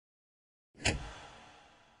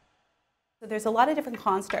there's a lot of different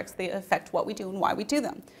constructs that affect what we do and why we do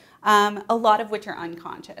them, a lot of which are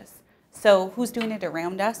unconscious. So who's doing it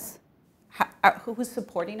around us? Who's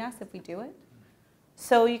supporting us if we do it?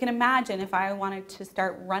 So you can imagine if I wanted to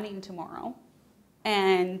start running tomorrow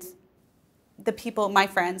and the people, my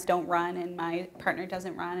friends don't run and my partner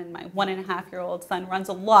doesn't run and my 1.5-year-old son runs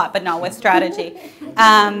a lot but not with strategy.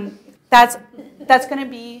 That's going to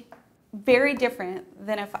be very different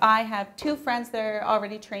than if I have 2 friends that are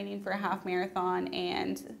already training for a half marathon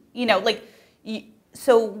and, you know, like,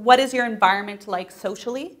 so what is your environment like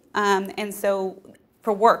socially? And so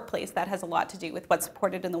for workplace, that has a lot to do with what's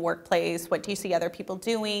supported in the workplace, what do you see other people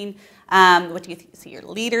doing, what do you see your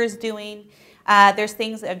leaders doing. There's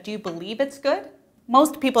things of, do you believe it's good?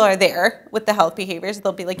 Most people are there with the health behaviors.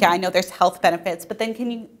 They'll be like, yeah, I know there's health benefits, but then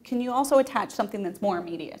can you also attach something that's more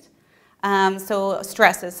immediate? So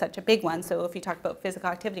stress is such a big one. So if you talk about physical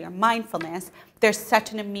activity or mindfulness, there's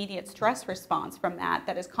such an immediate stress response from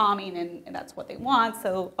that is calming and that's what they want.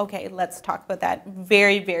 So, okay, let's talk about that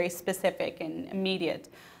very, very specific and immediate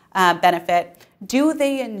benefit. Do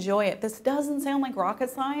they enjoy it? This doesn't sound like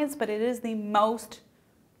rocket science, but it is the most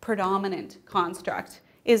predominant construct,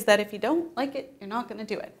 is that if you don't like it, you're not going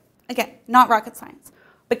to do it. Again, not rocket science.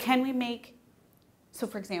 But can we make, so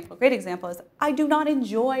for example, a great example is, I do not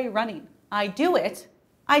enjoy running. I do it.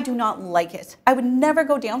 I do not like it. I would never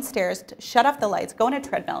go downstairs, to shut off the lights, go on a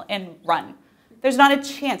treadmill, and run. There's not a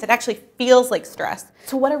chance. It actually feels like stress.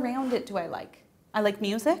 So what around it do I like? I like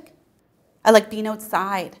music. I like being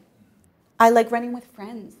outside. I like running with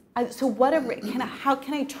friends. How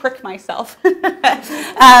can I trick myself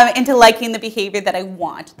into liking the behavior that I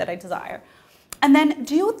want, that I desire? And then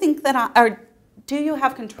do you think that, or do you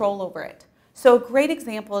have control over it? So a great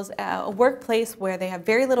example is a workplace where they have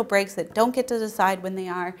very little breaks, that don't get to decide when they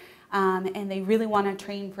are, and they really want to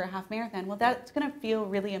train for a half marathon. Well, that's going to feel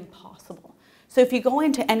really impossible. So if you go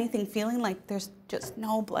into anything feeling like there's just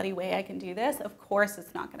no bloody way I can do this, of course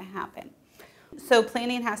it's not going to happen. So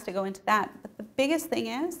planning has to go into that. But the biggest thing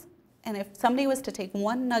is, and if somebody was to take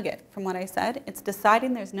one nugget from what I said, it's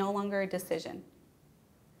deciding there's no longer a decision.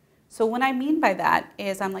 So what I mean by that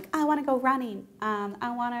is I'm like, I want to go running.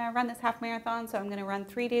 I want to run this half marathon, so I'm going to run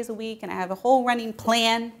 3 days a week, and I have a whole running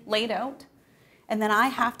plan laid out. And then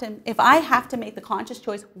if I have to make the conscious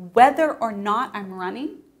choice whether or not I'm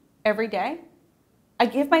running every day, I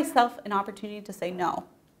give myself an opportunity to say, no,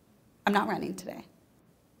 I'm not running today.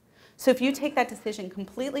 So if you take that decision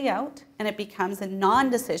completely out and it becomes a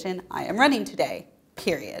non-decision, I am running today,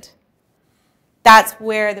 period. That's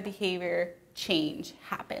where the behavior change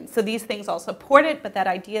happens. So these things all support it, but that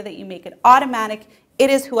idea that you make it automatic, it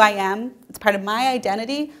is who I am, it's part of my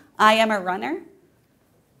identity, I am a runner.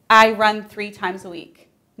 I run 3 times a week.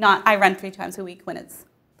 Not I run 3 times a week when it's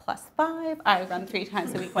 +5, I run 3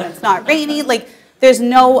 times a week when it's not rainy. Like, there's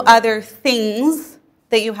no other things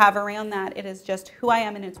that you have around that. It is just who I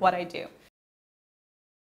am and it's what I do.